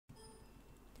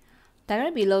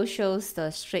Diagram below shows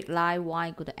the straight line y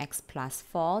equal to x plus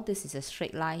 4. This is a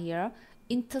straight line here,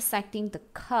 intersecting the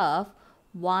curve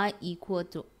y equal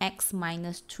to x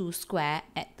minus 2 square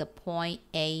at the point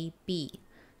AB.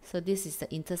 So this is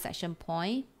the intersection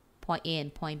point, point A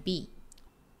and point B.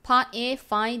 Part A,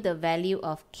 find the value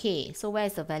of k. So where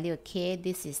is the value of k?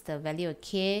 This is the value of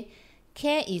k.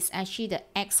 K is actually the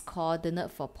x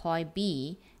coordinate for point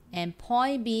B, and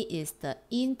point B is the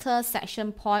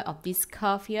intersection point of this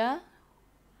curve here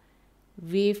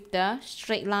with the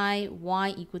straight line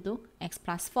y equal to x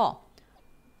plus 4.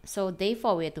 So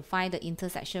therefore, we have to find the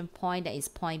intersection point, that is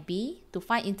point B. To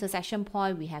find intersection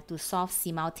point, we have to solve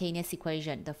simultaneous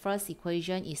equation. The first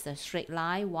equation is the straight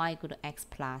line y equal to x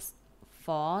plus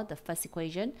 4, the first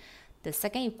equation. The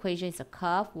second equation is a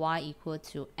curve y equal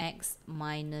to x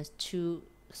minus 2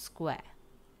 square.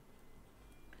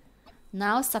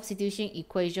 Now substitution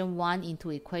equation 1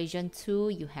 into equation 2,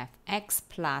 you have x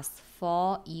plus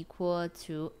 4 equal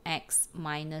to x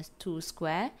minus 2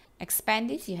 square. Expand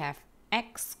this, you have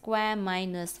x square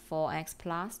minus 4x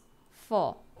plus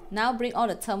 4. Now bring all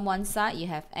the term one side, you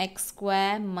have x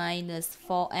square minus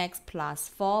 4x plus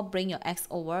 4. Bring your x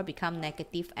over, become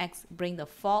negative x. Bring the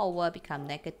 4 over, become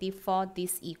negative 4.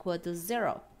 This equal to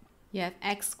 0. You have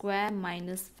x squared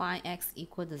minus 5x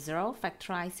equal to 0.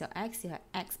 Factorize your x. You have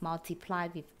x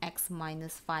multiplied with x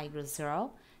minus 5 equal to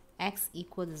 0. X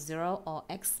equal to 0 or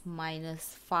x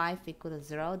minus 5 equal to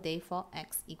 0. Therefore,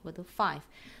 x equal to 5.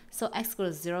 So x equal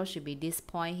to 0 should be this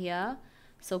point here.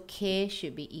 So k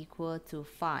should be equal to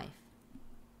 5.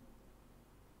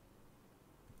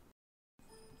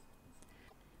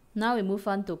 Now we move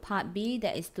on to part B,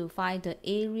 that is to find the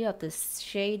area of the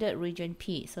shaded region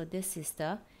P. So this is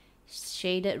the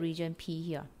shaded region P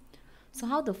here. So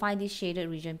how to find this shaded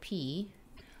region P?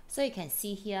 So you can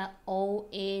see here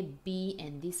OA, B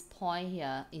and this point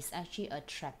here is actually a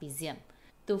trapezium.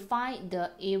 To find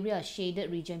the area of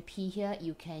shaded region P here,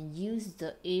 you can use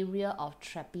the area of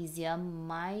trapezium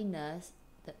minus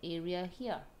the area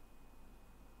here.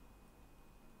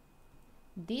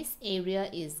 This area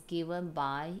is given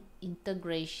by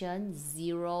integration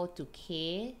 0 to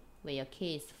k, where your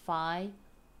k is 5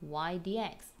 y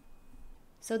dx.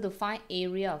 So to find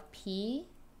area of P,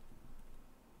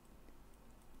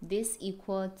 this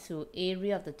equal to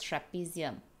area of the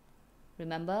trapezium.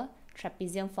 Remember,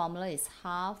 trapezium formula is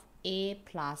half a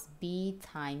plus b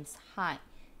times height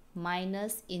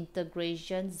minus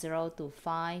integration 0 to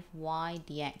 5 y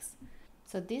dx.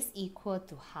 So this equal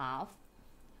to half.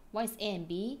 What is a and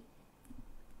b?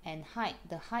 And height.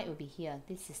 The height will be here.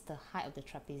 This is the height of the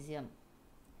trapezium,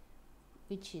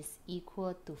 which is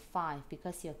equal to 5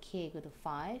 because your k equal to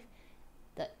 5.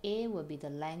 The a will be the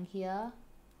length here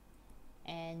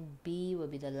and b will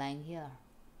be the length here.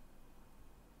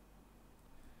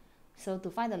 So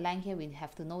to find the length here, we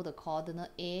have to know the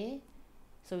coordinate a.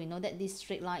 So we know that this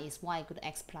straight line is y equal to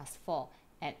x plus 4.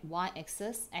 At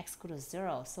y-axis, x equal to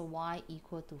 0, so y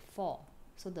equal to 4.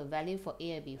 So the value for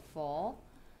a will be 4.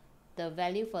 The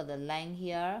value for the length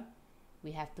here,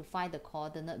 we have to find the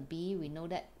coordinate b. We know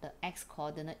that the x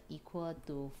coordinate equal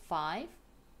to 5.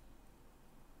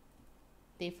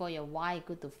 Therefore, your y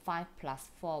equal to 5 plus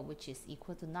 4, which is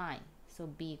equal to 9. So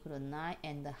b equal to 9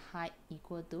 and the height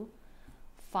equal to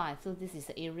 5. So this is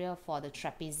the area for the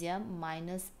trapezium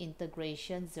minus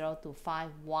integration 0 to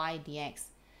 5 y dx.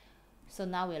 So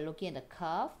now we're looking at the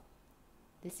curve.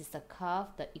 This is the curve.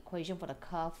 The equation for the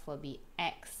curve will be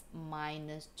x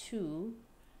minus 2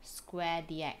 square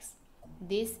dx.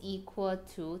 This equal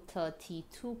to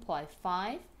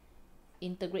 32.5.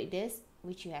 Integrate this,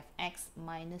 which you have x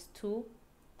minus 2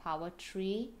 power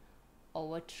 3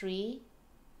 over 3,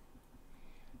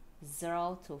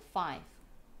 0 to 5.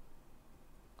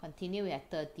 Continue, we have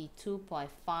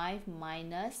 32.5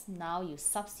 minus, now you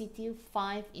substitute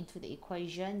 5 into the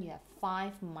equation, you have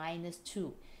 5 minus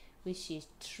 2, which is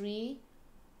 3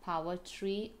 power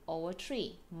 3 over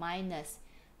 3, minus,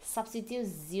 substitute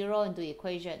 0 into the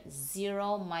equation,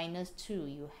 0 minus 2,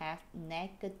 you have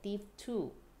negative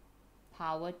 2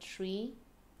 power 3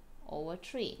 over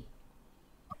 3.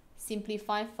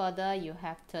 Simplify further, you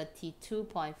have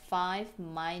 32.5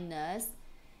 minus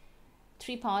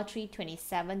 3 power 3,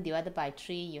 27 divided by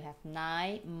 3, you have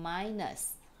 9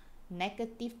 minus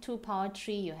negative 2 power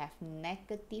 3, you have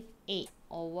negative 8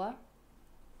 over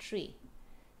 3.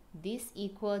 This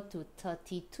equal to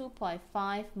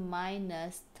 32.5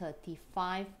 minus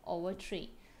 35 over 3.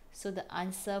 So the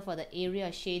answer for the area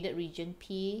of shaded region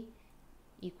P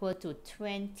equal to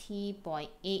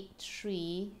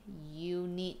 20.83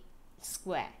 unit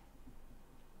square.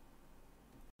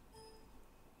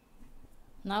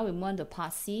 Now we move on to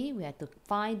part C. We have to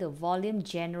find the volume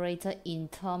generated in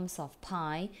terms of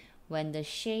pi when the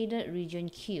shaded region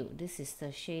Q, this is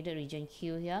the shaded region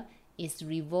Q here, is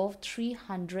revolved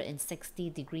 360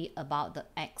 degrees about the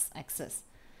x-axis.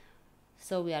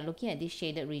 So we are looking at this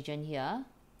shaded region here.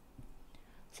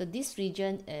 So this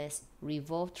region is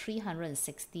revolved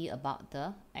 360 about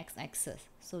the x-axis.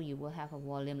 So you will have a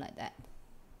volume like that.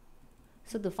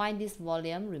 So to find this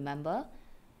volume, remember,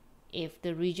 if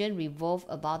the region revolves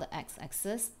about the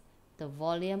x-axis, the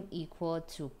volume equal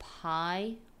to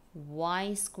pi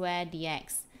y squared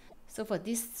dx. So for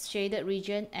this shaded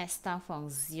region, s start from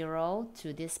 0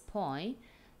 to this point.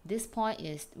 This point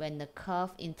is when the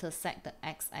curve intersects the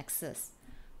x-axis.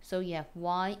 So you have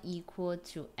y equal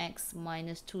to x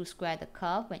minus 2 squared, the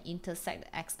curve when intersect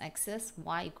the x-axis,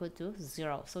 y equal to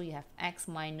 0. So you have x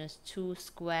minus 2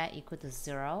 squared equal to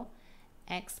 0,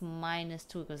 x minus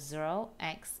 2 equals 0,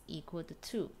 x equal to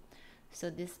 2. So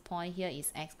this point here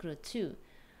is x equal to 2.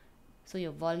 So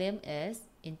your volume is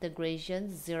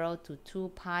integration 0 to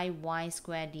 2 pi y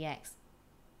squared dx.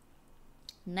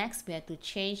 Next, we have to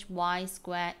change y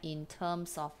squared in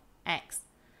terms of x.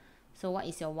 So what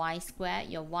is your y squared?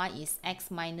 Your y is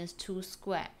x minus 2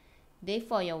 squared.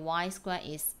 Therefore, your y squared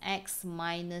is x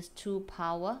minus 2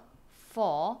 power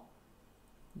 4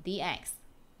 dx.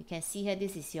 You can see here,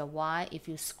 this is your y. If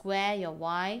you square your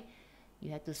y,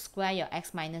 you have to square your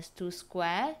x minus 2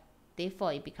 square.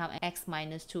 Therefore, it becomes x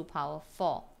minus 2 power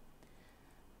 4.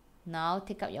 Now,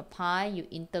 take out your pi. You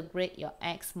integrate your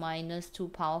x minus 2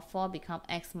 power 4, become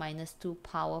x minus 2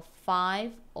 power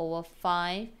 5 over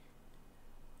 5,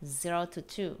 0 to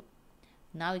 2.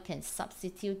 Now, you can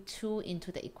substitute 2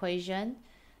 into the equation.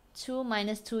 2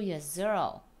 minus 2 is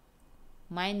 0.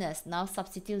 Minus, now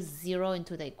substitute 0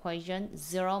 into the equation.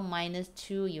 0 minus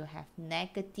 2, you have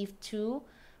negative 2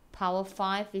 power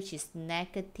 5, which is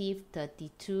negative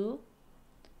 32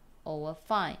 over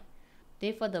 5.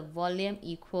 Therefore, the volume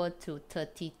equal to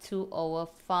 32 over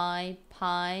 5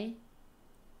 pi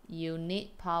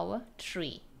unit power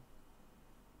 3.